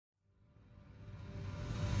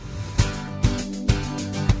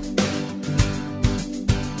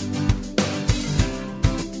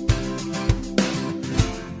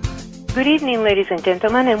Good evening, ladies and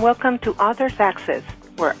gentlemen, and welcome to Authors Access,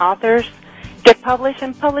 where authors get published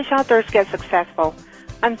and published authors get successful.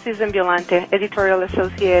 I'm Susan Violante, editorial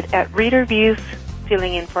associate at Reader Views,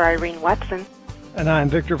 filling in for Irene Watson. And I'm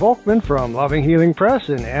Victor Volkman from Loving Healing Press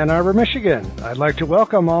in Ann Arbor, Michigan. I'd like to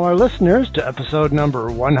welcome all our listeners to episode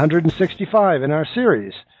number 165 in our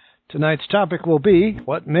series. Tonight's topic will be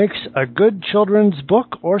what makes a good children's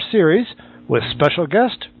book or series with special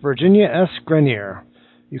guest Virginia S. Grenier.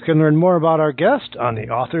 You can learn more about our guest on the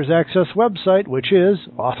Authors Access website, which is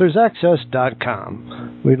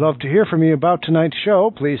authorsaccess.com. We'd love to hear from you about tonight's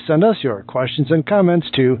show. Please send us your questions and comments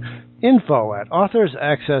to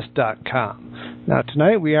info@authorsaccess.com. Now,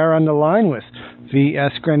 tonight we are on the line with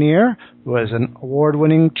V.S. Grenier, who is an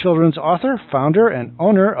award-winning children's author, founder, and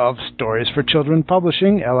owner of Stories for Children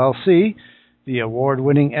Publishing, LLC, the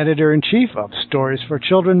award-winning editor-in-chief of Stories for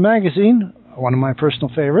Children magazine, one of my personal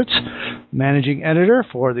favorites, managing editor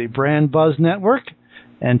for the Brand Buzz Network,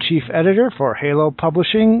 and chief editor for Halo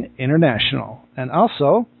Publishing International, and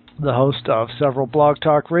also the host of several Blog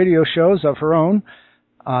Talk radio shows of her own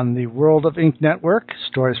on the World of Ink Network,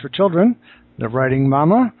 Stories for Children, The Writing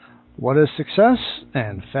Mama, What is Success,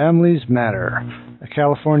 and Families Matter. A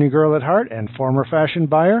California girl at heart and former fashion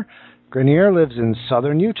buyer, Grenier lives in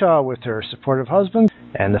southern Utah with her supportive husband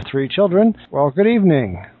and the 3 children. Well, good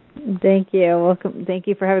evening. Thank you. Welcome. Thank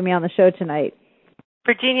you for having me on the show tonight.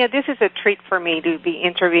 Virginia, this is a treat for me to be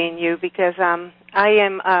interviewing you because I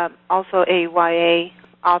am also a YA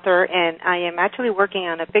author, and I am actually working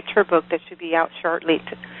on a picture book that should be out shortly,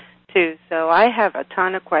 too. So I have a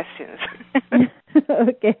ton of questions.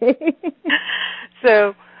 Okay.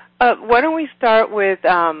 So why don't we start with,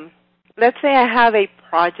 let's say I have a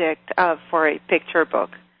project for a picture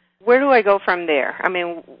book. Where do I go from there? I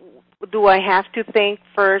mean, do I have to think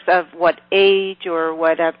first of what age or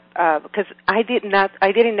what? Because I didn't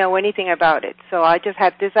know anything about it, so I just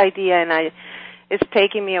had this idea, and it's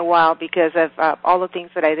taking me a while because of all the things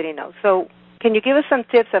that I didn't know. So, can you give us some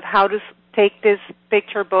tips of how to take this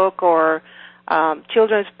picture book or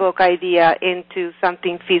children's book idea into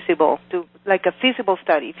something feasible, to like a feasible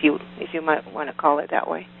study, if you might want to call it that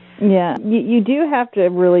way? Yeah, you do have to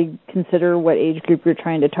really consider what age group you're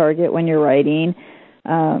trying to target when you're writing.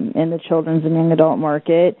 In the children's and young adult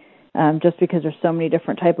market, just because there's so many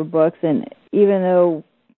different type of books. And even though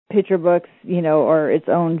picture books, are its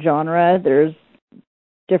own genre, there's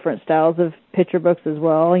different styles of picture books as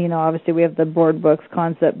well. Obviously we have the board books,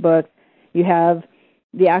 concept books. You have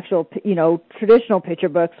the actual, traditional picture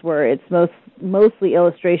books where it's mostly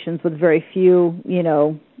illustrations with very few,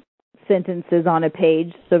 sentences on a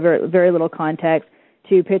page, so very, very little context,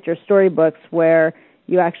 to picture storybooks where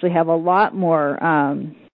you actually have a lot more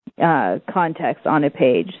context on a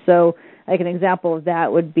page. So, like an example of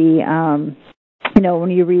that would be, when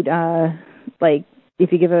you read, like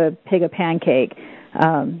if you give a pig a pancake,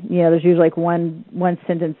 there's usually like one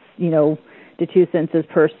sentence, to 2 sentences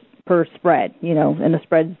per spread, and the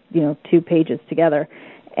spread's 2 pages together.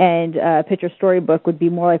 And a picture storybook would be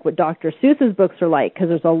more like what Dr. Seuss's books are like, because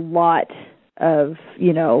there's a lot of,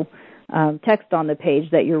 text on the page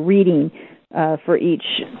that you're reading. For each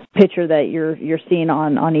picture that you're seeing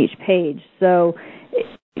on each page. So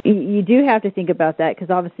you do have to think about that, because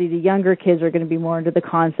obviously the younger kids are going to be more into the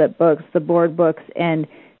concept books, the board books, and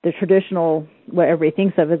the traditional, what everybody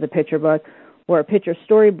thinks of as a picture book, where a picture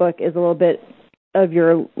storybook is a little bit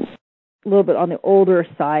on the older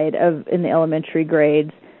side in the elementary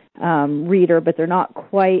grades reader, but they're not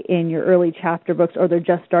quite in your early chapter books, or they're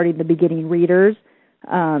just starting the beginning readers.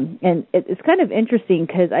 And it's kind of interesting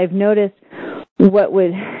because I've noticed what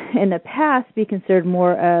would in the past be considered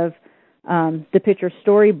more of the picture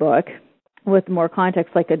storybook with more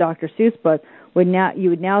context, like a Dr. Seuss book, you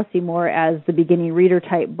would now see more as the beginning reader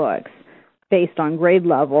type books based on grade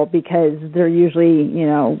level, because they're usually,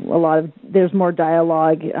 there's more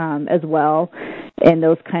dialogue as well in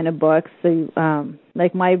those kind of books. So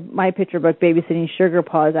like my picture book, Babysitting Sugar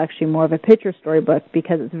Paw, is actually more of a picture storybook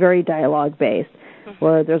because it's very dialogue based,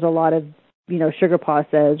 where there's a lot of, Sugar Paw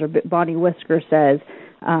says or Bonnie Whisker says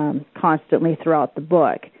constantly throughout the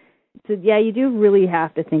book. So, yeah, you do really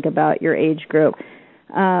have to think about your age group.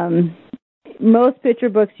 Most picture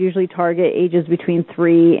books usually target ages between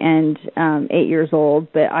 3 and 8 years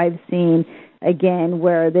old, but I've seen, again,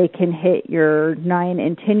 where they can hit your 9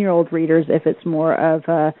 and 10-year-old readers if it's more of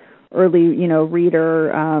a early,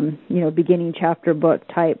 reader, beginning chapter book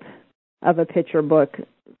type of a picture book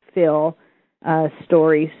feel.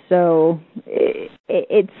 Story. So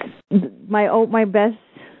it's my best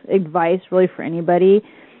advice really for anybody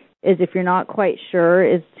is, if you're not quite sure,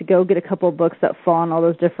 is to go get a couple of books that fall in all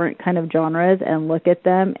those different kind of genres and look at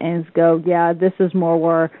them and go, yeah, this is more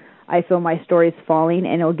where I feel my story is falling,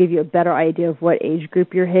 and it'll give you a better idea of what age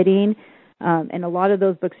group you're hitting. And a lot of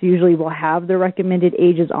those books usually will have the recommended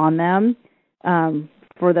ages on them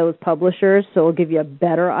for those publishers, so it'll give you a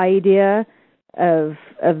better idea of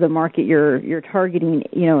the market you're targeting,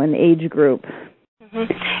 in the age group.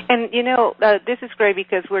 Mm-hmm. And, this is great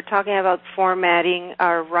because we're talking about formatting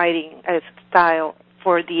our writing style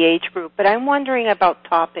for the age group, but I'm wondering about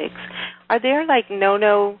topics. Are there,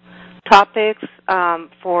 no topics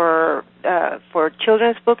for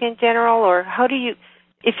children's book in general, or how do you,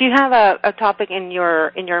 if you have a topic in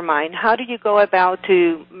your mind, how do you go about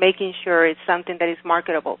to making sure it's something that is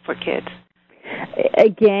marketable for kids?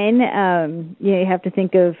 Again, you have to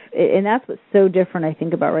think of, and that's what's so different, I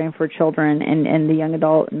think, about writing for children and the young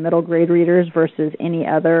adult and middle grade readers versus any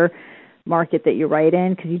other market that you write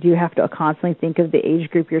in, because you do have to constantly think of the age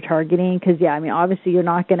group you're targeting. Because, obviously you're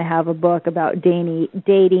not going to have a book about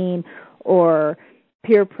dating or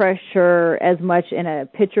peer pressure as much in a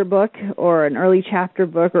picture book or an early chapter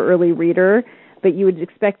book or early reader, but you would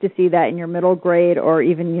expect to see that in your middle grade or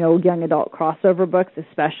even, young adult crossover books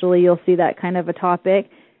especially. You'll see that kind of a topic.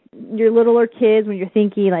 Your littler kids, when you're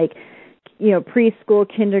thinking preschool,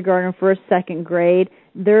 kindergarten, first, second grade,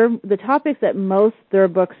 the topics that most their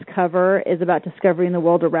books cover is about discovering the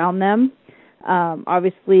world around them.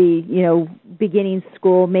 Obviously, beginning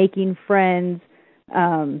school, making friends,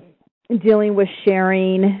 dealing with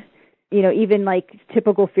sharing, even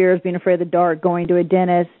typical fears, being afraid of the dark, going to a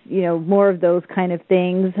dentist, more of those kind of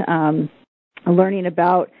things, learning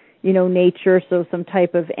about, nature, so some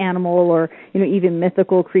type of animal or, even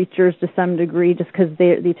mythical creatures to some degree, just because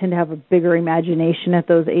they tend to have a bigger imagination at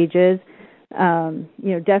those ages.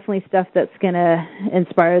 Definitely stuff that's going to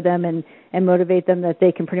inspire them and motivate them that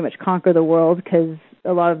they can pretty much conquer the world, because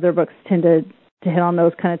a lot of their books tend to hit on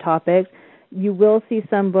those kind of topics. You will see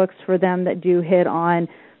some books for them that do hit on,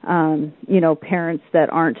 parents that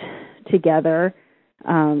aren't together.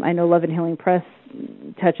 I know Love and Healing Press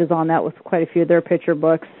touches on that with quite a few of their picture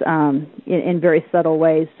books in very subtle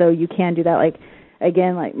ways. So you can do that.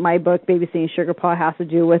 Like my book, Babysitting Sugar Paw, has to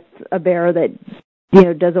do with a bear that,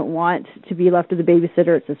 doesn't want to be left with a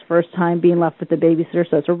babysitter. It's his first time being left with a babysitter,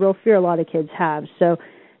 so it's a real fear a lot of kids have. So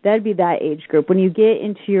that'd be that age group. When you get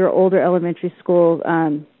into your older elementary school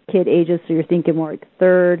kid ages, so you're thinking more like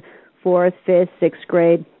 3rd, 4th, 5th, 6th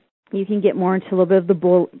grade, you can get more into a little bit of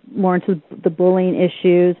the bullying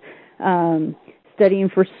issues, studying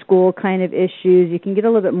for school kind of issues. You can get a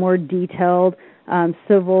little bit more detailed,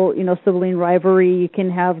 sibling rivalry you can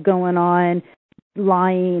have going on,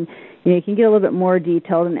 lying. You can get a little bit more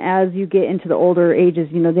detailed, and as you get into the older ages,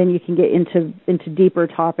 then you can get into deeper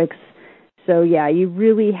topics. So yeah, you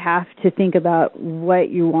really have to think about what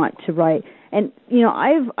you want to write. And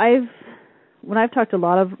when I've talked to a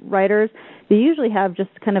lot of writers, they usually have just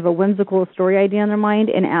kind of a whimsical story idea in their mind,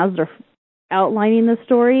 and as they're outlining the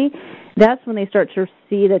story, that's when they start to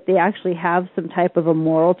see that they actually have some type of a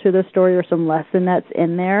moral to the story or some lesson that's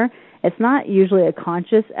in there. It's not usually a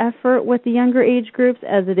conscious effort with the younger age groups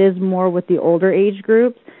as it is more with the older age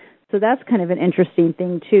groups. So that's kind of an interesting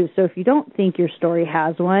thing, too. So if you don't think your story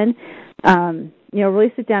has one,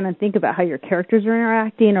 really sit down and think about how your characters are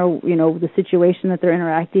interacting or, the situation that they're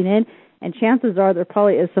interacting in. And chances are there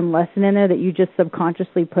probably is some lesson in there that you just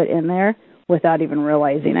subconsciously put in there without even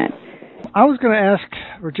realizing it. I was going to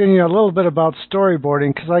ask Virginia a little bit about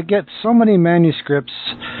storyboarding, because I get so many manuscripts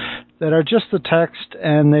that are just the text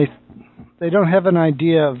and they don't have an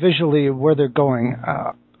idea visually of where they're going.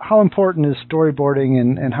 How important is storyboarding,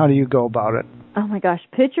 and how do you go about it? Oh my gosh,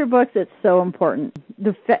 picture books, it's so important.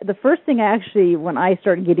 The first thing when I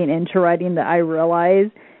started getting into writing that I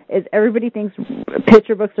realized is everybody thinks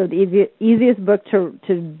picture books are the easiest book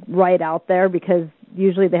to write out there, because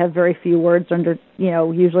usually they have very few words,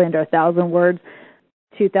 usually under 1,000 words,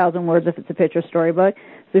 2,000 words if it's a picture storybook.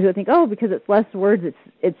 So people think, because it's less words,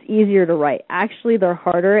 it's easier to write. Actually, they're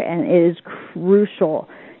harder, and it is crucial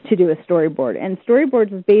to do a storyboard. And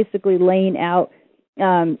storyboards is basically laying out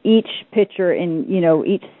each picture in,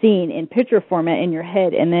 each scene in picture format in your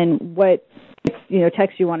head, and then what,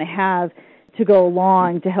 text you want to have to go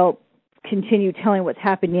along to help continue telling what's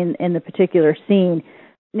happening in the particular scene.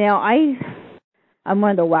 Now, I'm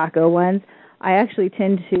one of the wacko ones. I actually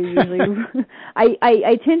tend to usually,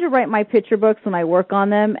 I tend to write my picture books when I work on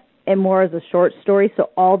them and more as a short story,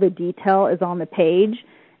 so all the detail is on the page.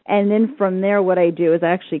 And then from there, what I do is I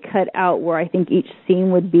actually cut out where I think each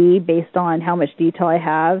scene would be based on how much detail I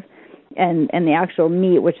have and the actual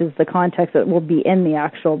meat, which is the context that will be in the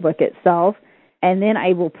actual book itself. and then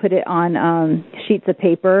I will put it on sheets of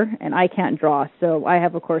paper, and I can't draw. So I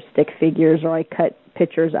have, of course, stick figures, or I cut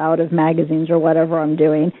pictures out of magazines or whatever I'm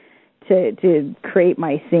doing to create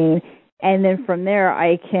my scene. And then from there,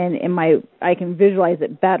 I can visualize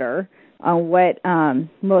it better on what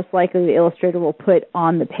most likely the illustrator will put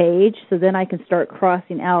on the page. So then I can start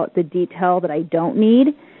crossing out the detail that I don't need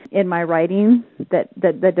in my writing that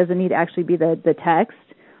doesn't need to actually be the text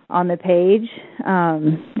on the page.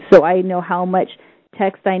 So I know how much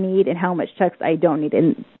text I need and how much text I don't need.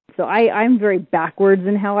 And so I'm very backwards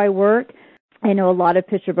in how I work. I know a lot of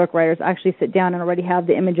picture book writers actually sit down and already have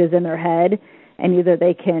the images in their head, and either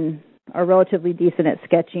they are relatively decent at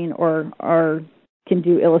sketching or can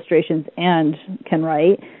do illustrations and can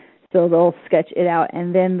write. So they'll sketch it out,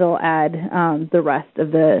 and then they'll add the rest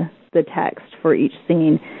of the text for each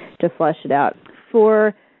scene to flesh it out.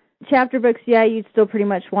 For chapter books, yeah, you'd still pretty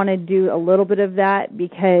much want to do a little bit of that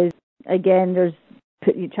because, again,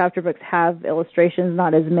 chapter books have illustrations,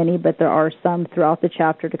 not as many, but there are some throughout the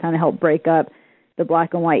chapter to kind of help break up the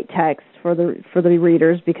black and white text for the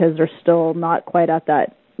readers because they're still not quite at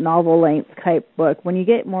that novel-length type book. When you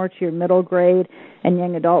get more to your middle grade and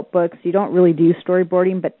young adult books, you don't really do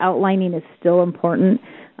storyboarding, but outlining is still important.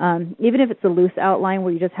 Even if it's a loose outline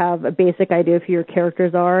where you just have a basic idea of who your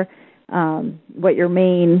characters are, what your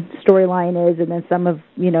main storyline is, and then some of,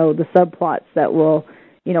 the subplots that will,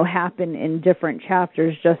 happen in different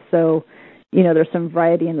chapters just so, there's some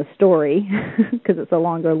variety in the story because it's a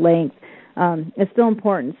longer length. It's still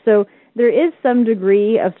important. So there is some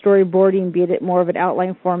degree of storyboarding, be it more of an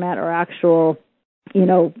outline format or actual,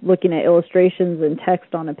 looking at illustrations and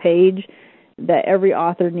text on a page that every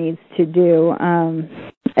author needs to do.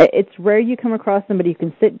 It's rare you come across somebody who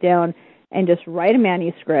can sit down and just write a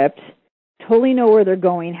manuscript, totally know where they're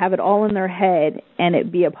going, have it all in their head, and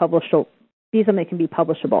it be something that can be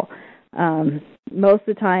publishable. Most of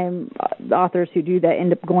the time, the authors who do that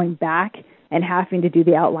end up going back and having to do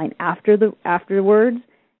the outline afterwards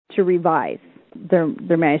to revise their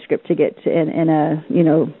manuscript to get in a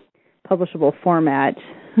publishable format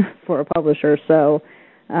for a publisher. So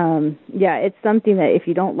it's something that if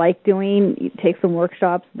you don't like doing, you take some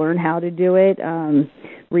workshops, learn how to do it,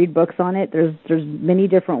 read books on it. There's many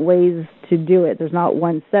different ways to do it. There's not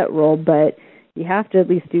one set rule, but you have to at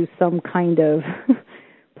least do some kind of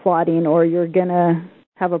plotting or you're going to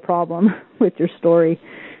have a problem with your story.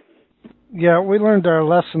 Yeah, we learned our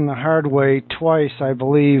lesson the hard way twice, I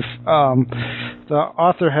believe. The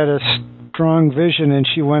author had a strong vision, and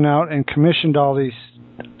she went out and commissioned all these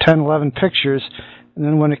 10, 11 pictures, and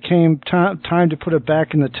then when it came time to put it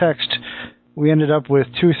back in the text, we ended up with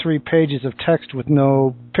 2-3 pages of text with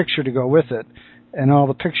no picture to go with it, and all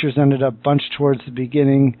the pictures ended up bunched towards the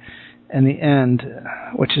beginning and the end,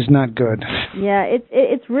 which is not good. Yeah,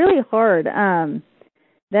 it's really hard. And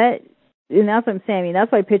that's what I'm saying. I mean,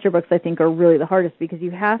 that's why picture books, I think, are really the hardest because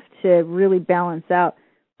you have to really balance out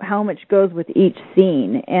how much goes with each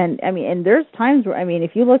scene. And, and there's times where,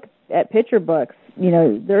 if you look at picture books,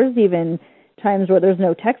 there's even times where there's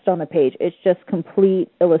no text on the page. It's just complete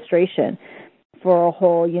illustration for a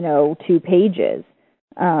whole, 2 pages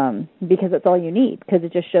because that's all you need because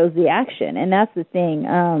it just shows the action. And that's the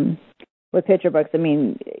thing with picture books.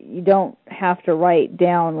 You don't have to write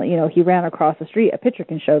down, he ran across the street. A picture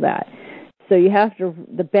can show that. So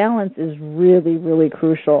the balance is really, really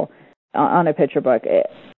crucial on a picture book.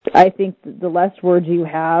 I think the less words you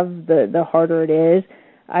have, the harder it is.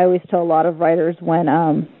 I always tell a lot of writers when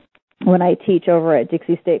I teach over at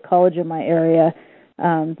Dixie State College in my area,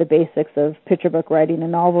 the basics of picture book writing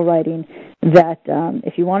and novel writing, that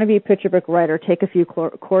if you want to be a picture book writer, take a few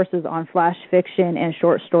courses on flash fiction and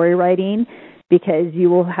short story writing because you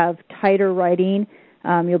will have tighter writing.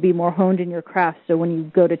 You'll be more honed in your craft. So when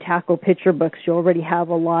you go to tackle picture books, you already have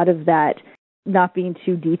a lot of that, not being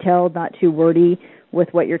too detailed, not too wordy with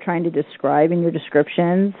what you're trying to describe in your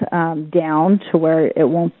descriptions, down to where it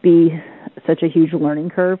won't be such a huge learning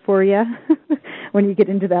curve for you when you get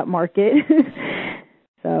into that market.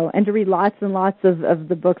 So, and to read lots and lots of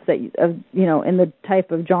the books that, in the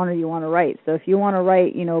type of genre you want to write. So if you want to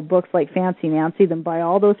write, books like Fancy Nancy, then buy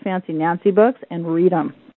all those Fancy Nancy books and read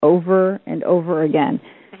them over and over again.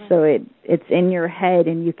 Mm-hmm. So it's in your head,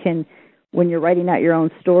 and you can, when you're writing out your own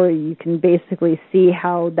story, you can basically see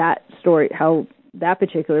how that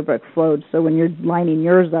particular book flowed. So when you're lining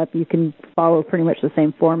yours up, you can follow pretty much the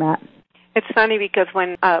same format. It's funny because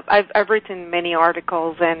when I've written many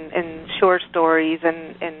articles and short stories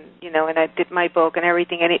and I did my book and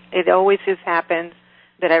everything, and it always just happens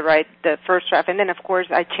that I write the first draft, and then of course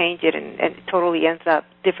I change it, and it totally ends up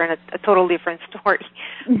a total different story.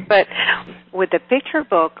 But with the picture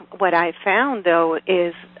book, what I found though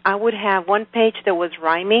is I would have one page that was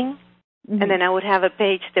rhyming, and then I would have a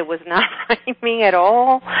page that was not rhyming at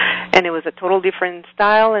all, and it was a total different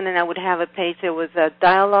style, and then I would have a page that was a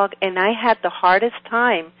dialogue, and I had the hardest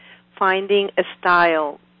time finding a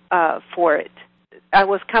style for it. I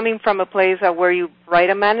was coming from a place where you write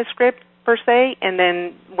a manuscript, per se, and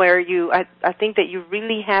then where I think that you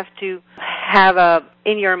really have to have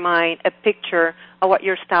in your mind a picture of what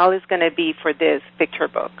your style is going to be for this picture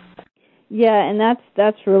book. Yeah, and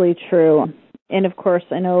that's really true. And of course,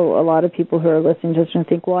 I know a lot of people who are listening to this and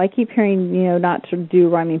think, well, I keep hearing, not to do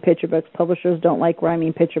rhyming picture books. Publishers don't like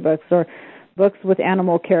rhyming picture books or books with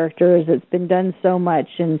animal characters. It's been done so much,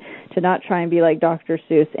 and to not try and be like Dr.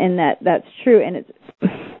 Seuss. And that's true. And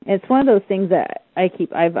it's one of those things that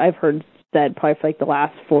I've heard said probably for like the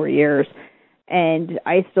last 4 years, and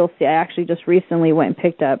I still see. I actually just recently went and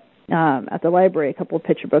picked up at the library a couple of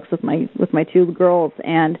picture books with my two girls,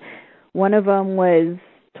 and one of them was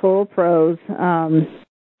total prose,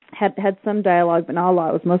 had some dialogue but not a lot.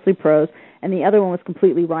 It was mostly prose, and the other one was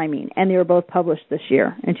completely rhyming, and they were both published this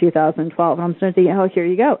year in 2012. And I'm starting to think, oh, here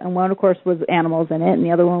you go. And one, of course, was animals in it, and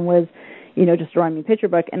the other one was just a rhyming picture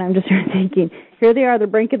book. And I'm just thinking, here they are, they're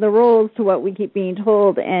breaking the rules to what we keep being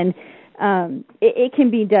told. And it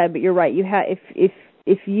can be done, but you're right. You have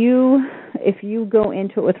if you go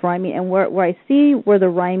into it with rhyming, and where I see where the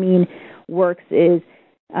rhyming works is,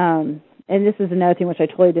 and this is another thing which I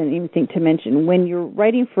totally didn't even think to mention, when you're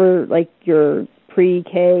writing for like your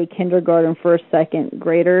pre-K, kindergarten, first, second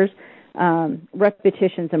graders,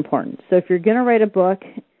 repetition's important. So if you're going to write a book,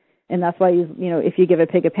 and that's why if you give a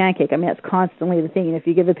pig a pancake, I mean, that's constantly the thing. And if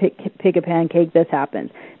you give a pig a pancake, this happens.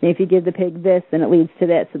 And if you give the pig this, then it leads to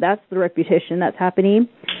this. So that's the repetition that's happening.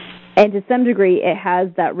 And to some degree, it has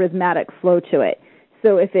that rhythmic flow to it.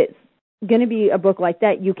 So if it's going to be a book like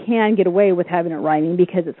that, you can get away with having it rhyming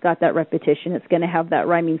because it's got that repetition. It's going to have that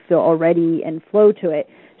rhyming feel already and flow to it,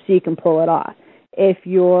 so you can pull it off. If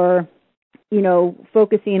you're,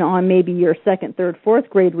 focusing on maybe your second, third, fourth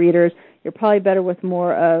grade readers, you're probably better with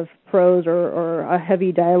more of prose or a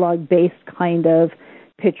heavy dialogue-based kind of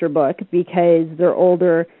picture book because they're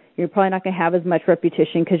older. You're probably not going to have as much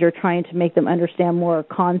repetition because you're trying to make them understand more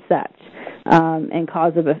concepts and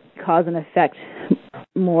cause and effect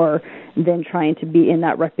more than trying to be in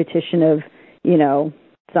that repetition of,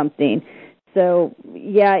 something. So,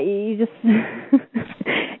 yeah, you just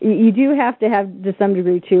you do have to have, to some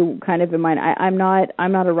degree, too, kind of in mind. I'm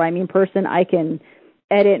not a rhyming person. I can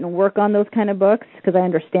edit and work on those kind of books because I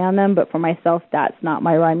understand them, but for myself, that's not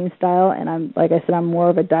my rhyming style. And I'm more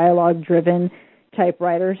of a dialogue-driven type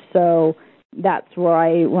writer, so that's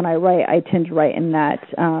where when I write, I tend to write in that.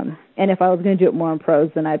 And if I was going to do it more in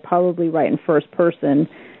prose, then I'd probably write in first person,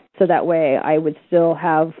 so that way I would still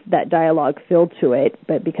have that dialogue feel to it,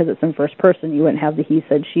 but because it's in first person, you wouldn't have the he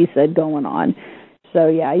said, she said going on. So,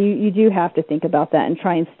 yeah, you do have to think about that and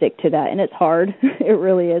try and stick to that, and it's hard. It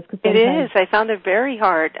really is. It is. I found it very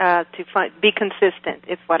hard to be consistent,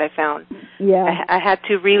 is what I found. Yeah. I had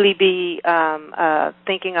to really be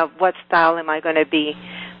thinking of what style am I going to be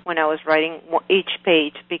when I was writing each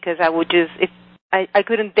page, because I would I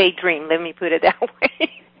couldn't daydream, let me put it that way.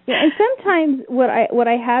 Yeah, and sometimes what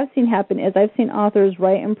I have seen happen is I've seen authors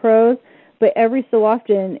write in prose, but every so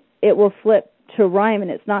often it will flip to rhyme, and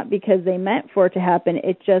it's not because they meant for it to happen.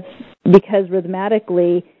 It's just because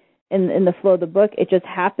rhythmatically in the flow of the book, it just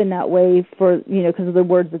happened that way for, because of the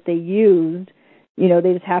words that they used.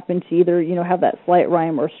 They just happen to either, have that slight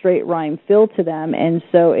rhyme or straight rhyme feel to them, and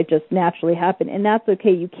so it just naturally happened. And that's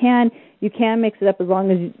okay. You can mix it up as long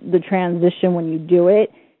as the transition when you do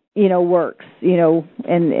it, works,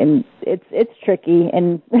 and it's tricky.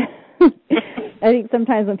 And I think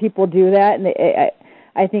sometimes when people do that, and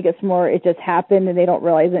I think it's more it just happened and they don't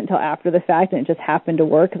realize it until after the fact, and it just happened to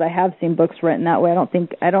work, because I have seen books written that way.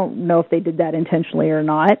 I don't know if they did that intentionally or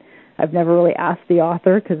not. I've never really asked the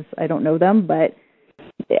author because I don't know them, but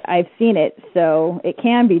I've seen it, so it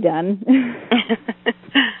can be done.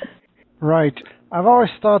 Right. I've always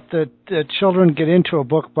thought that children get into a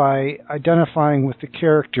book by identifying with the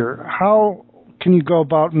character. How can you go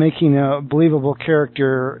about making a believable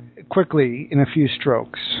character quickly in a few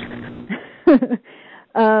strokes?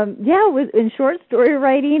 In short story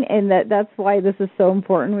writing, and that's why this is so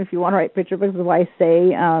important. If you want to write picture books, is why I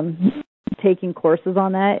say taking courses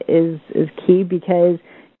on that is key, because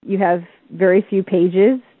you have very few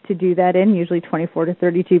pages to do that in, usually 24 to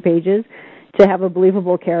 32 pages, to have a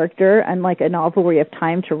believable character, unlike a novel where you have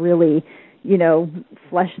time to really,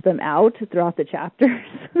 flesh them out throughout the chapters.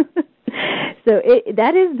 So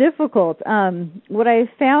that is difficult. What I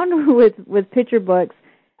found with picture books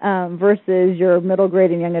versus your middle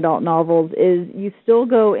grade and young adult novels is you still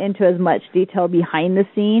go into as much detail behind the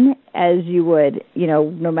scene as you would,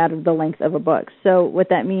 no matter the length of a book. So what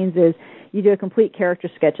that means is you do a complete character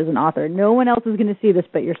sketch as an author. No one else is going to see this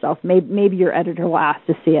but yourself. Maybe your editor will ask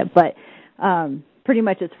to see it, but pretty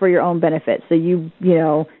much it's for your own benefit. So you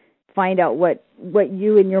find out what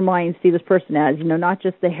you in your mind see this person as, not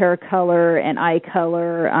just the hair color and eye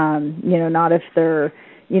color, not if they're,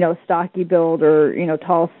 stocky build or,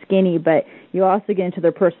 tall, skinny, but you also get into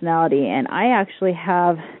their personality. And I actually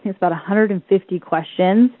have, I think it's about 150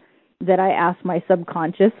 questions that I ask my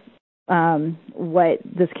subconscious what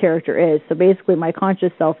this character is. So basically my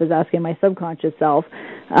conscious self is asking my subconscious self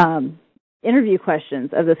interview questions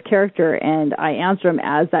of this character, and I answer them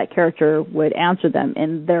as that character would answer them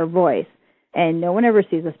in their voice. And no one ever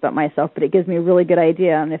sees this but myself, but it gives me a really good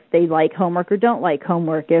idea on if they like homework or don't like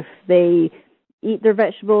homework, if they eat their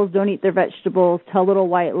vegetables, don't eat their vegetables, tell little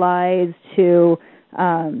white lies to,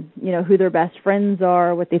 who their best friends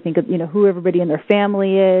are, what they think of, who everybody in their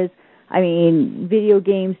family is. I mean, video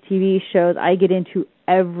games, TV shows, I get into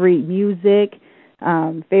every music,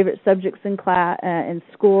 favorite subjects in class, in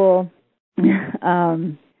school,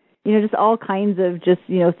 just all kinds of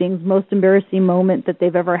things, most embarrassing moment that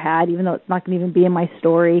they've ever had, even though it's not going to even be in my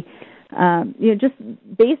story. Just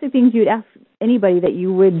basic things you'd ask anybody that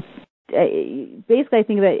you would, basically I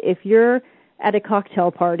think that if you're at a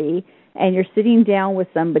cocktail party and you're sitting down with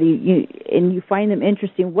somebody and you find them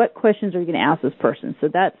interesting, what questions are you going to ask this person? So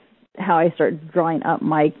that's how I start drawing up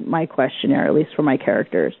my questionnaire, at least for my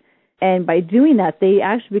characters. And by doing that, they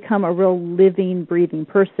actually become a real living, breathing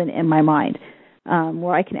person in my mind,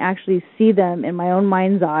 where I can actually see them in my own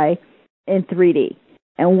mind's eye in 3D.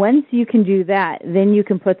 And once you can do that, then you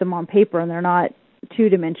can put them on paper, and they're not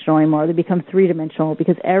two-dimensional anymore. They become three-dimensional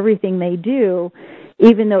because everything they do,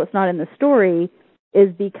 even though it's not in the story,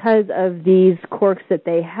 is because of these quirks that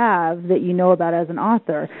they have that you know about as an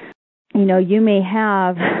author. You may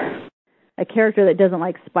have a character that doesn't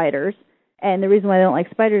like spiders, and the reason why they don't like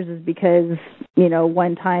spiders is because,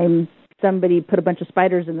 one time somebody put a bunch of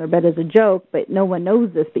spiders in their bed as a joke, but no one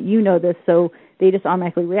knows this, but you know this, so they just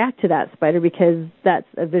automatically react to that spider because that's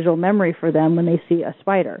a visual memory for them when they see a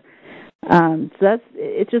spider. So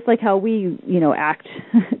it's just like how we, act,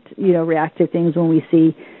 react to things when we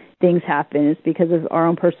see things happen. It's because of our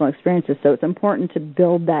own personal experiences. So it's important to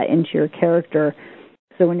build that into your character.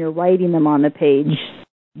 So when you're writing them on the page,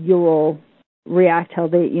 you will react how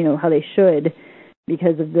they should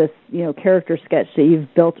because of this, character sketch that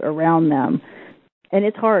you've built around them. And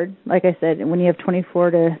it's hard, like I said, when you have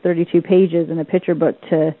 24 to 32 pages in a picture book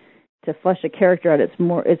to flesh a character out,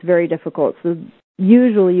 it's very difficult. So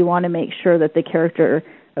usually you want to make sure that the character,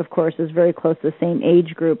 of course, is very close to the same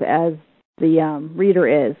age group as the reader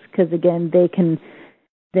is, because, again, they can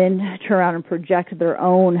then turn around and project their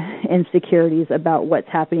own insecurities about what's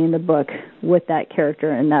happening in the book with that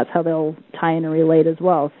character, and that's how they'll tie in and relate as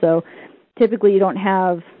well. So typically you don't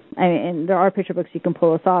have, and there are picture books you can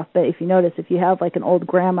pull this off, but if you notice, if you have like an old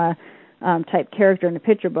grandma type character in a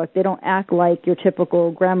picture book, they don't act like your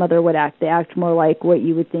typical grandmother would act. They act more like what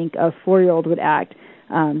you would think a 4-year-old would act.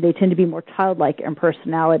 They tend to be more childlike in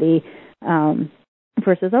personality.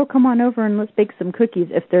 Versus, oh, come on over and let's bake some cookies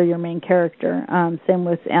if they're your main character. Same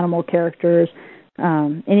with animal characters,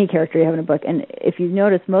 any character you have in a book. And if you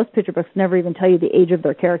notice, most picture books never even tell you the age of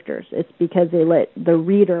their characters. It's because they let the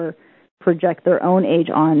reader project their own age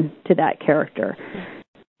on to that character.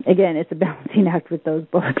 Again, it's a balancing act with those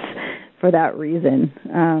books for that reason.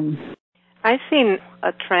 I've seen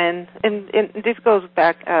a trend, and this goes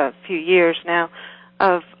back a few years now,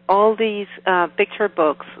 of all these picture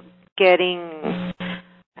books getting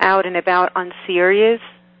out and about on series,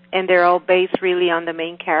 and they're all based really on the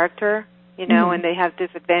main character, and they have these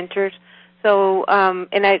adventures. So,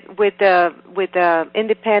 with the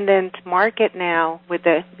independent market now, with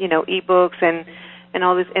the ebooks and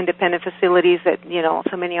all these independent facilities that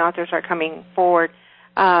so many authors are coming forward,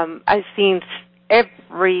 I've seen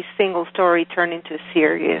every single story turn into a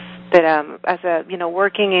series. That as a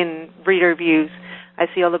working in reader reviews, I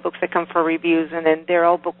see all the books that come for reviews, and then they're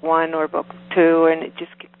all book 1 or book 2, and it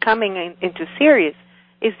just keeps coming into series.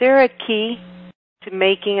 Is there a key to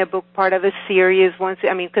making a book part of a series?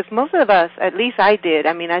 Because most of us, at least I did,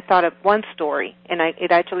 I thought of one story, and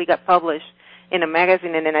it actually got published, in a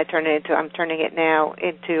magazine, and then I'm turning it now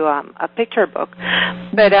into a picture book.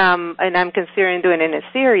 But and I'm considering doing it in a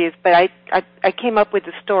series. But I came up with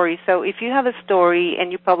the story. So if you have a story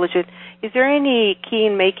and you publish it, is there any key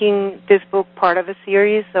in making this book part of a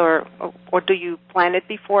series, or do you plan it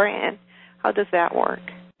beforehand? How does that work?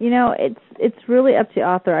 It's really up to the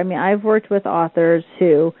author. I mean, I've worked with authors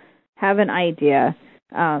who have an idea.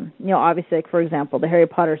 Obviously, like, for example, the Harry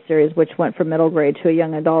Potter series, which went from middle grade to a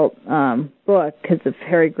young adult book because of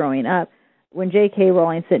Harry growing up. When J.K.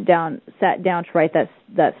 Rowling sat down to write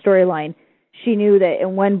that storyline, she knew that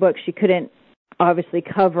in one book she couldn't obviously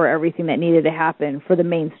cover everything that needed to happen for the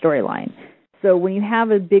main storyline. So when you have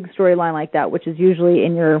a big storyline like that, which is usually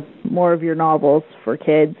in more of your novels for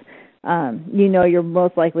kids, you're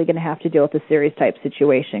most likely going to have to deal with a series type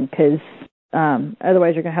situation because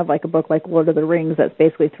otherwise you're going to have like a book like Lord of the Rings that's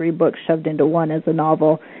basically 3 books shoved into one as a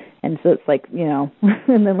novel. And so it's like, and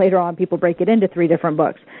then later on people break it into 3 different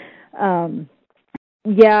books.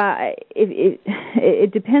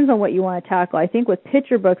 It depends on what you want to tackle. I think with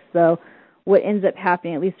picture books, though, what ends up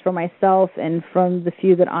happening, at least for myself and from the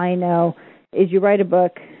few that I know, is you write a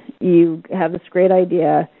book, you have this great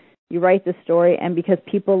idea, you write the story, and because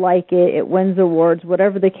people like it, it wins awards,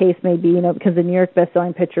 whatever the case may be, because the New York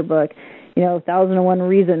best-selling picture book, 1001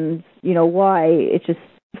 Reasons, why, it's just,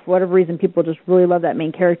 for whatever reason, people just really love that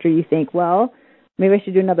main character. You think, well, maybe I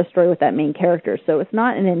should do another story with that main character. So it's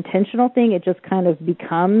not an intentional thing. It just kind of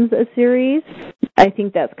becomes a series. I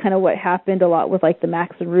think that's kind of what happened a lot with, like, the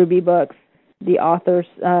Max and Ruby books, the author's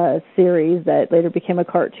series that later became a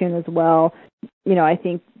cartoon as well. I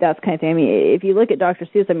think that's kind of thing. I mean, if you look at Dr.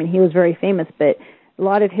 Seuss, he was very famous, but a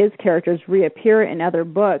lot of his characters reappear in other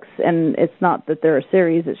books, and it's not that they're a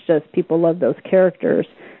series, it's just people love those characters,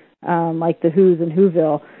 like the Who's and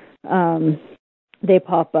Whoville. They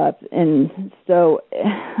pop up, and so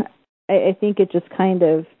I think it just kind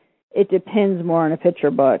of, it depends more on a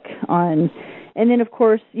picture book and then, of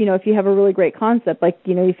course, if you have a really great concept, like,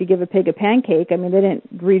 if you give a pig a pancake, they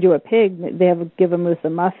didn't redo a pig. They give a moose a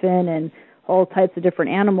muffin and all types of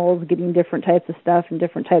different animals getting different types of stuff and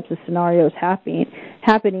different types of scenarios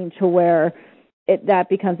happening to where that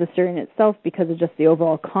becomes a series in itself because of just the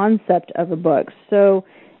overall concept of a book. So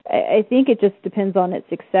I think it just depends on its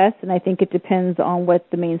success, and I think it depends on what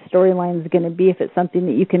the main storyline is going to be, if it's something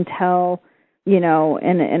that you can tell in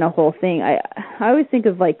a whole thing. I always think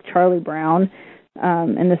of like Charlie Brown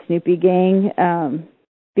and the Snoopy Gang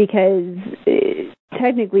because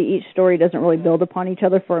technically each story doesn't really build upon each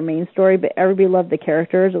other for a main story, but everybody loved the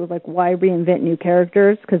characters. It was like, why reinvent new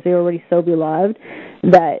characters because they were already so beloved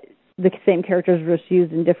that the same characters were just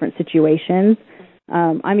used in different situations.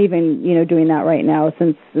 I'm even doing that right now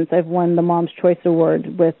since I've won the Mom's Choice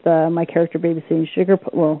Award with my character Babysitting Sugar,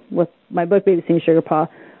 with my book Babysitting Sugar Paw.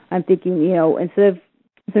 I'm thinking, instead of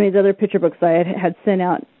some of these other picture books I had sent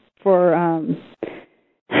out for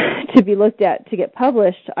to be looked at to get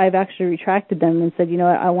published, I've actually retracted them and said,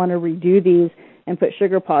 I want to redo these and put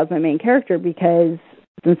Sugar Paw as my main character because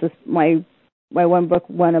since my one book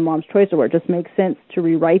won a Mom's Choice Award, it just makes sense to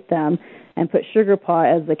rewrite them and put Sugar Paw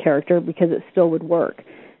as the character because it still would work.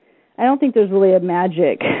 I don't think there's really a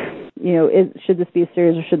magic, should this be a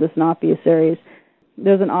series or should this not be a series?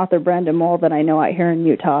 There's an author, Brandon Mull, that I know out here in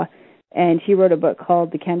Utah, and he wrote a book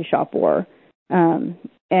called The Candy Shop War.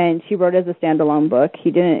 And he wrote it as a standalone book. He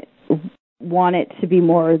didn't want it to be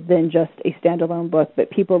more than just a standalone book, but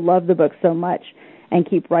people love the book so much and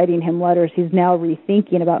keep writing him letters. He's now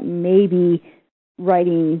rethinking about maybe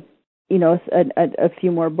writing, a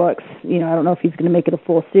few more books. I don't know if he's going to make it a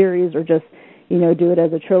full series or just, do it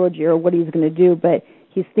as a trilogy or what he's going to do, but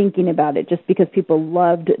he's thinking about it just because people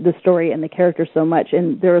loved the story and the character so much.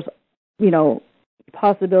 And there's,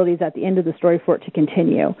 possibilities at the end of the story for it to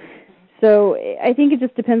continue. So I think it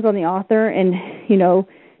just depends on the author and,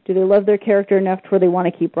 do they love their character enough to where they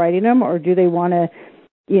want to keep writing them, or do they want to,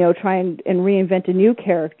 try and reinvent a new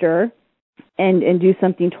character and do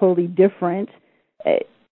something totally different? That's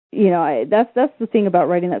the thing about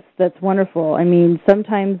writing that's wonderful.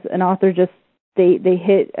 Sometimes an author just, they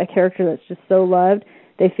hit a character that's just so loved,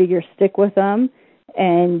 they figure stick with them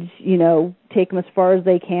and, take them as far as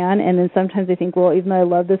they can. And then sometimes they think, well, even though I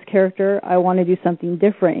love this character, I want to do something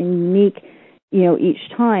different and unique, each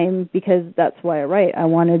time because that's why I write. I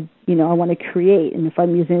want to create. And if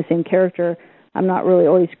I'm using the same character, I'm not really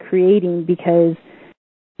always creating because,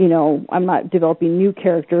 I'm not developing new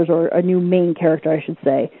characters or a new main character, I should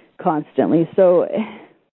say, constantly. So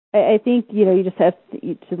I think, you just have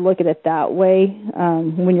to look at it that way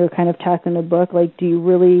when you're kind of tackling a book. Like, do you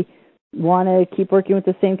really want to keep working with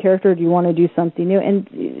the same character, or do you want to do something new?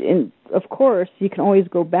 And of course, you can always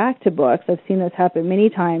go back to books. I've seen this happen many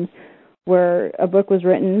times where a book was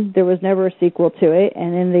written, there was never a sequel to it,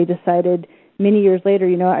 and then they decided many years later,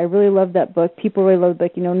 I really love that book. People really love the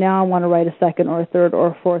book. Now I want to write a second or a third or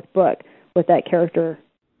a fourth book with that character.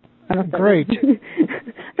 Great. I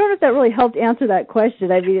don't know if that really helped answer that question.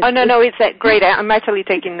 I mean, no, it's great. I'm actually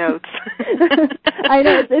taking notes. I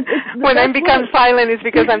know. It's when I become silent, it's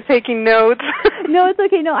because I'm taking notes. No, it's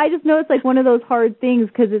okay. No, I just know it's like one of those hard things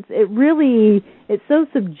because it's so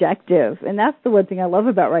subjective, and that's the one thing I love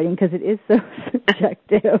about writing because it is so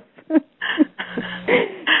subjective.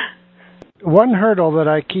 One hurdle that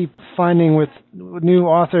I keep finding with new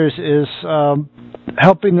authors is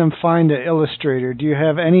helping them find an illustrator. Do you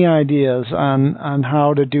have any ideas on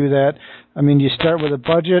how to do that? I mean, do you start with a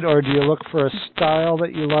budget, or do you look for a style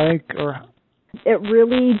that you like? Or it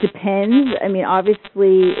really depends. I mean,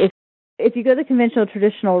 obviously, if you go the conventional,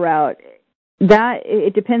 traditional route,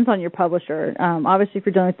 it depends on your publisher. Obviously, if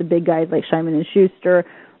you're dealing with the big guys like Simon & Schuster,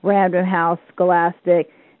 Random House, Scholastic,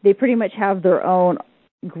 they pretty much have their own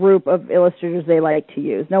group of illustrators they like to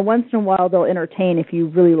use. Now, once in a while, they'll entertain, if you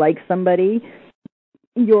really like somebody,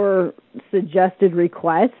 your suggested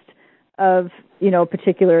request of, a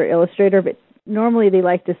particular illustrator, but normally they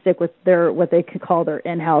like to stick with what they could call their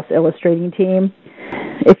in-house illustrating team.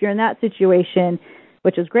 If you're in that situation,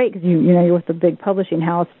 which is great because you're with a big publishing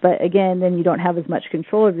house, but again, then you don't have as much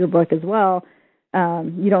control of your book as well.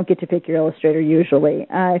 You don't get to pick your illustrator usually.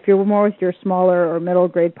 If you're more with your smaller or middle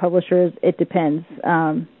grade publishers, it depends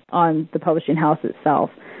on the publishing house itself.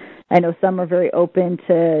 I know some are very open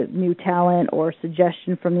to new talent or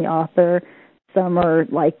suggestion from the author. Some are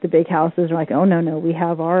like the big houses are like, oh no, we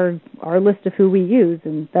have our list of who we use,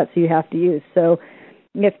 and that's who you have to use. So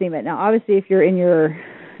you have to name it. Now, obviously, if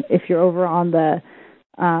you're over on the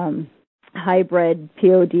hybrid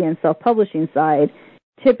POD and self-publishing side,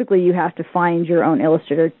 typically you have to find your own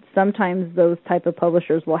illustrator. Sometimes those type of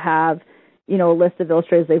publishers will have, a list of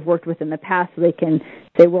illustrators they've worked with in the past, so they can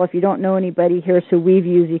say, well, if you don't know anybody, here's who we've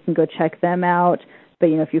used. You can go check them out. But,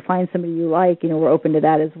 if you find somebody you like, we're open to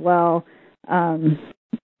that as well.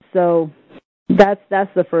 So that's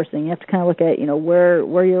the first thing. You have to kind of look at,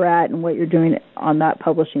 where you're at and what you're doing on that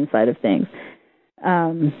publishing side of things.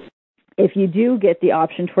 If you do get the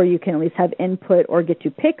option to where you can at least have input or get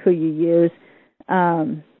to pick who you use,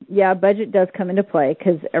 budget does come into play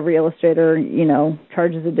because every illustrator,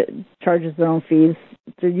 charges their own fees.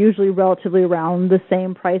 They're usually relatively around the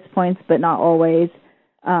same price points, but not always,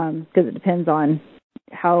 because it depends on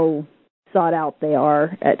how sought out they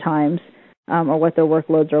are at times, or what their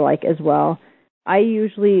workloads are like as well. I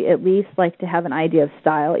usually at least like to have an idea of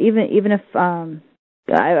style, even if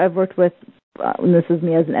I've worked with, and this is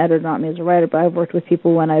me as an editor, not me as a writer, but I've worked with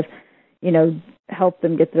people when I've, help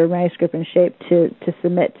them get their manuscript in shape to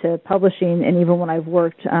submit to publishing. And even when I've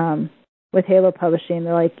worked with Halo Publishing,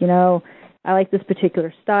 they're like, I like this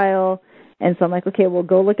particular style. And so I'm like, okay, well,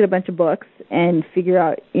 go look at a bunch of books and figure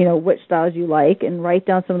out, which styles you like and write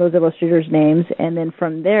down some of those illustrators' names. And then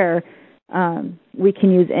from there, we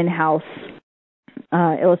can use in-house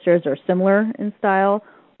illustrators that are similar in style,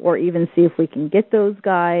 or even see if we can get those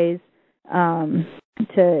guys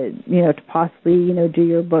to possibly, do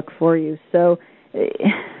your book for you. So,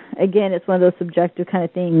 again, it's one of those subjective kind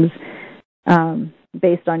of things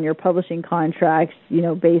based on your publishing contracts,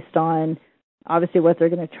 based on obviously what they're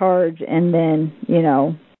going to charge. And then,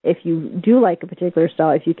 if you do like a particular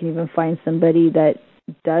style, if you can even find somebody that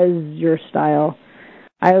does your style.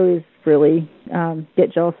 I always really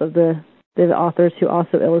get jealous of the authors who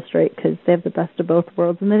also illustrate because they have the best of both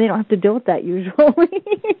worlds, and then they don't have to deal with that usually.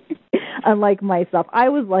 Unlike myself, I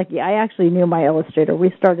was lucky. I actually knew my illustrator.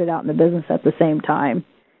 We started out in the business at the same time,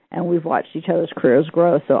 and we've watched each other's careers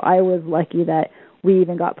grow. So I was lucky that we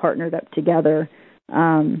even got partnered up together.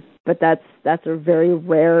 But that's a very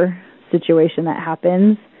rare situation that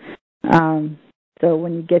happens. So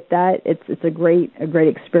when you get that, it's a great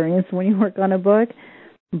experience when you work on a book.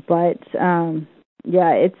 But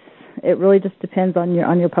it really just depends on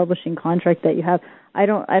your publishing contract that you have. I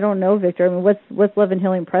don't know, Victor. I mean, what's Love and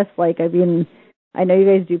Healing Press like? I mean, I know you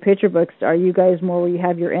guys do picture books. Are you guys more where you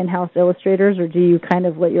have your in-house illustrators, or do you kind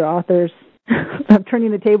of let your authors? I'm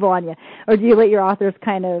turning the table on you. Or do you let your authors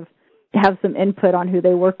kind of have some input on who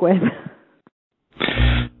they work with?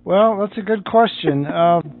 Well, that's a good question.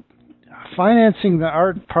 Financing the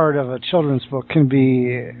art part of a children's book can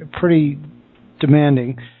be pretty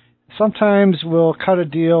demanding. Sometimes we'll cut a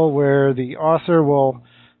deal where the author will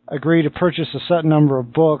agree to purchase a set number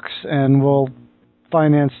of books and we'll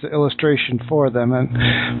finance the illustration for them.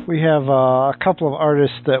 And we have a couple of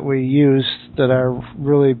artists that we use that are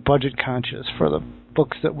really budget conscious for the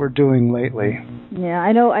books that we're doing lately. Yeah,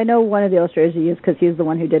 I know one of the illustrators you use because he's the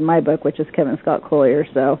one who did my book, which is Kevin Scott Collier.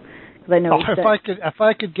 So, because I know if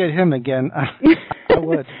I could get him again, I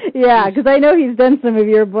would. Yeah, because I know he's done some of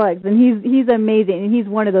your books, and he's amazing, and he's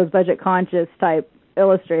one of those budget conscious type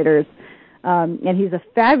illustrators, and he's a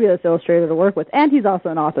fabulous illustrator to work with, and he's also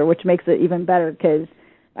an author, which makes it even better because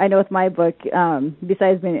I know with my book,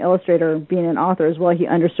 besides being an illustrator, being an author as well, he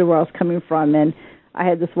understood where I was coming from. And I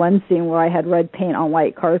had this one scene where I had red paint on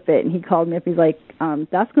white carpet, and he called me up. He's like,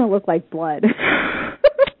 that's going to look like blood.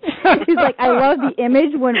 He's like, I love the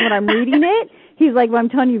image when I'm reading it. He's like, well, I'm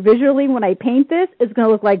telling you visually, when I paint this, it's going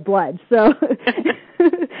to look like blood. So,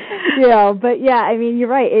 but yeah, I mean, you're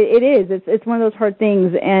right. It is. It's one of those hard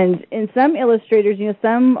things. And in some illustrators,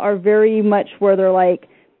 some are very much where they're like,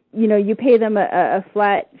 you pay them a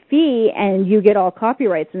flat fee and you get all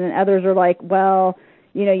copyrights. And then others are like, well,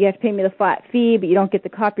 you have to pay me the flat fee, but you don't get the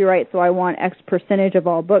copyright, so I want X percentage of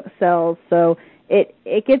all book sales. So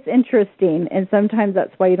it gets interesting, and sometimes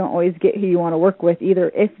that's why you don't always get who you want to work with,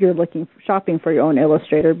 either if you're shopping for your own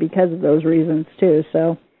illustrator because of those reasons too.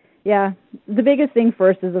 So, yeah, the biggest thing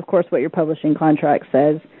first is, of course, what your publishing contract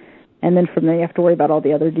says, and then from there you have to worry about all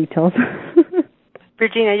the other details.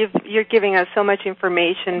 Virginia, you're giving us so much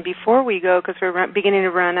information. Before we go, because we're beginning to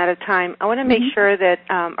run out of time, I want to make sure that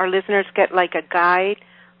our listeners get like a guide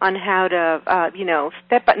on how to,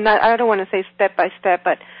 I don't want to say step by step,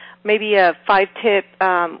 but maybe a 5-tip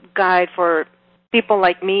guide for people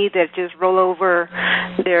like me that just roll over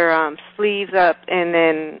their sleeves up and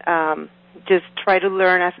then just try to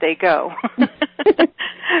learn as they go.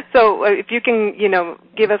 So if you can,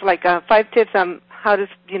 give us like 5 tips on how to,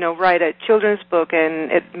 write a children's book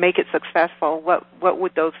and make it successful, what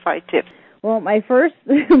would those 5 tips? Well, my first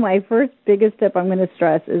biggest tip I'm going to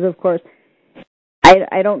stress is, of course,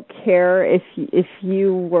 I don't care if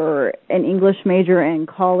you were an English major in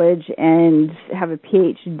college and have a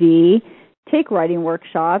PhD, take writing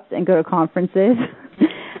workshops and go to conferences.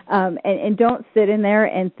 And don't sit in there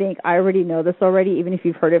and think, I already know this already, even if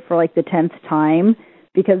you've heard it for like the 10th time.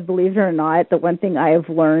 Because believe it or not, the one thing I have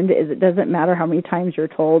learned is it doesn't matter how many times you're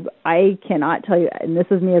told. I cannot tell you, and this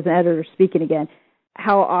is me as an editor speaking again,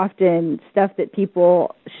 how often stuff that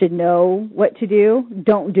people should know what to do,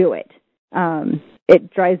 don't do it.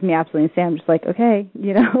 It drives me absolutely insane. I'm just like, okay,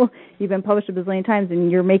 you've been published a bazillion times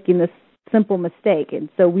and you're making this simple mistake. And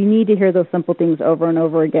so we need to hear those simple things over and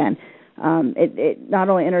over again. It not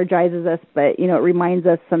only energizes us, but, it reminds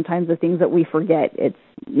us sometimes of things that we forget. It's,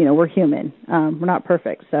 we're human. We're not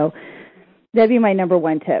perfect. So that'd be my number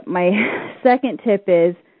 1 tip. My second tip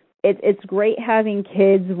is it's great having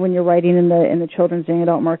kids when you're writing in the children's young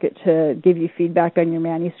adult market to give you feedback on your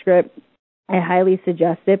manuscript. I highly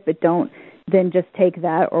suggest it, but don't then just take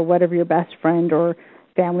that or whatever your best friend or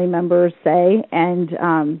family members say and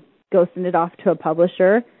go send it off to a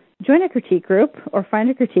publisher. Join a critique group or find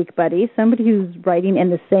a critique buddy, somebody who's writing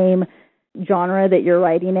in the same genre that you're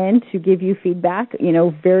writing in to give you feedback,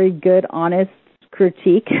 very good, honest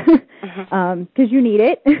critique, because you need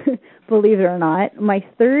it, believe it or not. My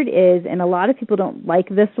third is, and a lot of people don't like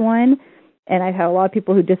this one, and I've had a lot of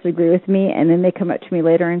people who disagree with me, and then they come up to me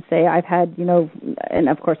later and say, I've had, and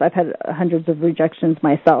of course I've had hundreds of rejections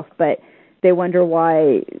myself, but they wonder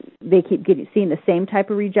why they keep seeing the same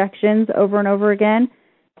type of rejections over and over again.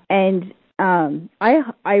 And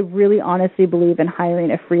I really honestly believe in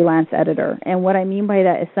hiring a freelance editor. And what I mean by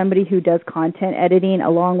that is somebody who does content editing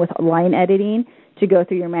along with line editing to go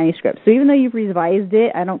through your manuscript. So even though you've revised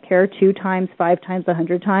it, I don't care, 2 times, 5 times,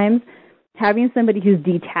 100 times, having somebody who's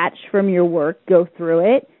detached from your work go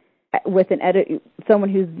through it with someone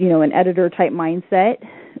who's, an editor-type mindset,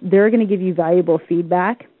 they're going to give you valuable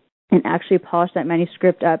feedback and actually polish that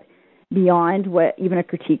manuscript up beyond what even a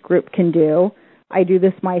critique group can do. I do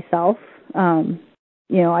this myself.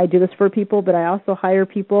 I do this for people, but I also hire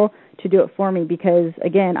people to do it for me because,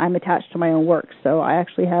 again, I'm attached to my own work. So I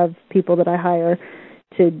actually have people that I hire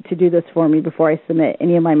to do this for me before I submit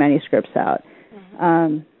any of my manuscripts out.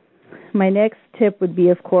 My next tip would be,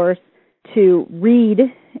 of course, to read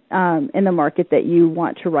in the market that you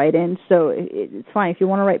want to write in. So it's fine. If you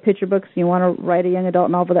want to write picture books, you want to write a young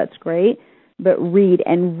adult novel, that's great. But read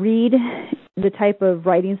the type of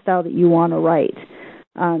writing style that you want to write.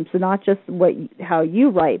 So not just how you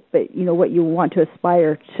write, but what you want to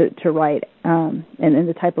aspire to write, and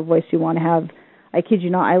the type of voice you want to have. I kid you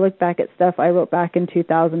not, I look back at stuff I wrote back in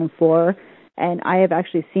 2004, and I have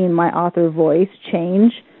actually seen my author voice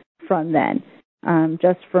change from then,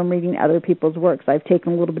 just from reading other people's works. I've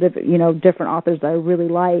taken a little bit of different authors that I really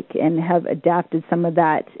like and have adapted some of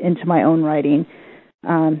that into my own writing.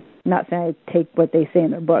 I'm not saying I take what they say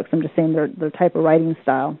in their books. I'm just saying their type of writing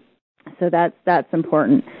style. So that's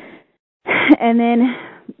important. And then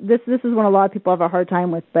this is one a lot of people have a hard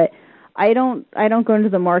time with, but I don't go into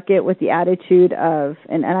the market with the attitude of,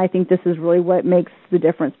 and I think this is really what makes the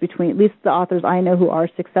difference between at least the authors I know who are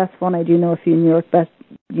successful, and I do know a few New York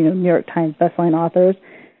Times bestselling authors.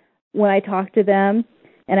 When I talk to them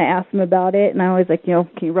and I ask them about it, and I always like, can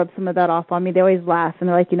you rub some of that off on me? They always laugh, and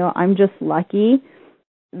they're like, I'm just lucky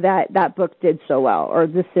that book did so well, or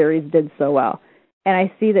this series did so well. And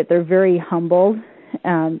I see that they're very humbled,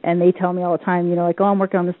 and they tell me all the time, I'm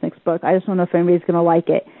working on this next book. I just don't know if anybody's going to like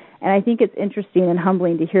it. And I think it's interesting and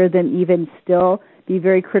humbling to hear them even still be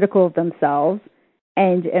very critical of themselves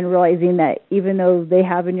and realizing that even though they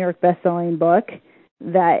have a New York best-selling book,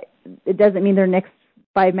 that it doesn't mean their next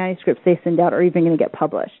 5 manuscripts they send out are even going to get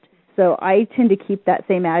published. So I tend to keep that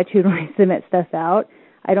same attitude when I submit stuff out.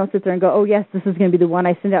 I don't sit there and go, oh, yes, this is going to be the one.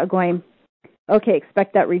 I send out going, okay,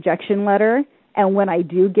 expect that rejection letter. And when I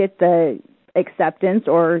do get the acceptance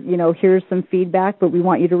or, here's some feedback, but we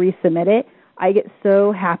want you to resubmit it, I get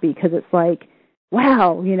so happy because it's like,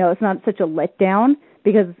 wow, it's not such a letdown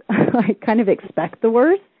because I kind of expect the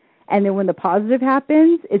worst. And then when the positive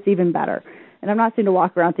happens, it's even better. And I'm not saying to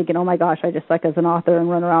walk around thinking, oh, my gosh, I just suck as an author and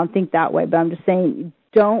run around and think that way. But I'm just saying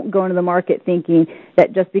don't go into the market thinking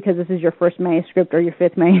that just because this is your first manuscript or your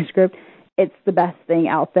 5th manuscript, it's the best thing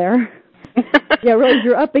out there. Yeah, really,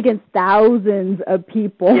 you're up against thousands of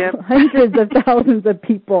people, yep. Hundreds of thousands of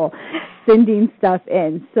people sending stuff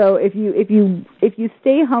in. So if you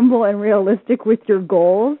stay humble and realistic with your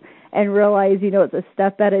goals and realize, it's a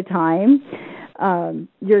step at a time,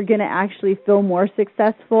 you're going to actually feel more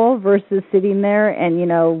successful versus sitting there and,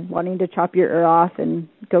 wanting to chop your ear off and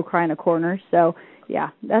go cry in a corner. So,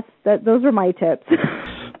 yeah, those are my tips.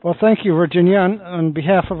 Well, thank you, Virginia. On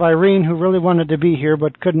behalf of Irene, who really wanted to be here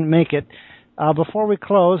but couldn't make it, before we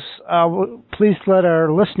close, please let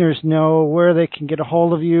our listeners know where they can get a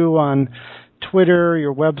hold of you on Twitter,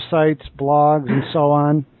 your websites, blogs, and so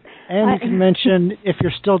on. And you can mention if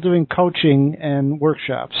you're still doing coaching and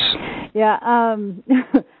workshops. Yeah, I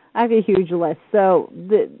have a huge list. So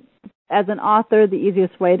as an author, the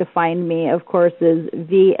easiest way to find me, of course, is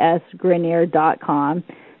vsgrenier.com.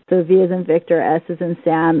 So V as in Victor, S as in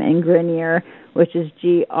Sam, and Grenier, which is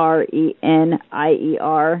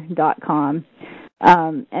GRENIER.com.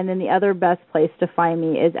 And then the other best place to find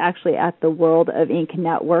me is actually at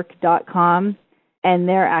theworldofinknetwork.com. And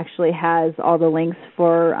there actually has all the links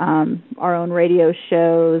for our own radio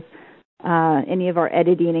shows, any of our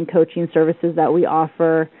editing and coaching services that we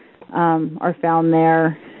offer are found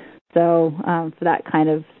there. So for that kind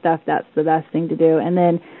of stuff, that's the best thing to do. And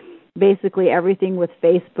then basically everything with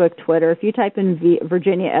Facebook, Twitter. If you type in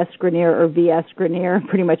Virginia S. Grenier or V.S. Grenier,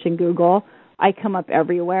 pretty much in Google, I come up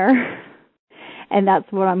everywhere. And that's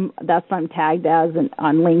what I'm tagged as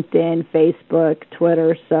on LinkedIn, Facebook,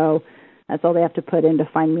 Twitter. So that's all they have to put in to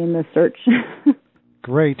find me in the search.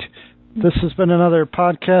 Great. This has been another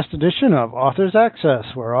podcast edition of Authors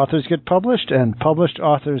Access, where authors get published and published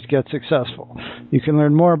authors get successful. You can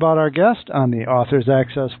learn more about our guest on the Authors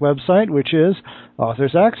Access website, which is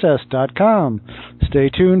authorsaccess.com. Stay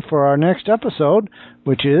tuned for our next episode,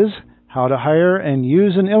 which is How to Hire and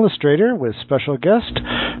Use an Illustrator with special guest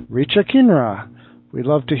Richa Kinra. We'd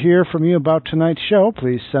love to hear from you about tonight's show.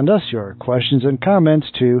 Please send us your questions and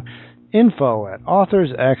comments to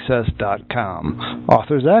info@authorsaccess.com.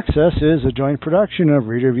 Authors Access is a joint production of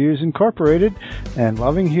Reader Views Incorporated and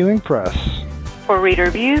Loving Healing Press. For Reader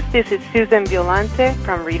Views, this is Susan Violante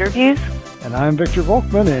from Reader Views. And I'm Victor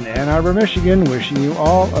Volkman in Ann Arbor, Michigan, wishing you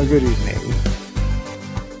all a good evening.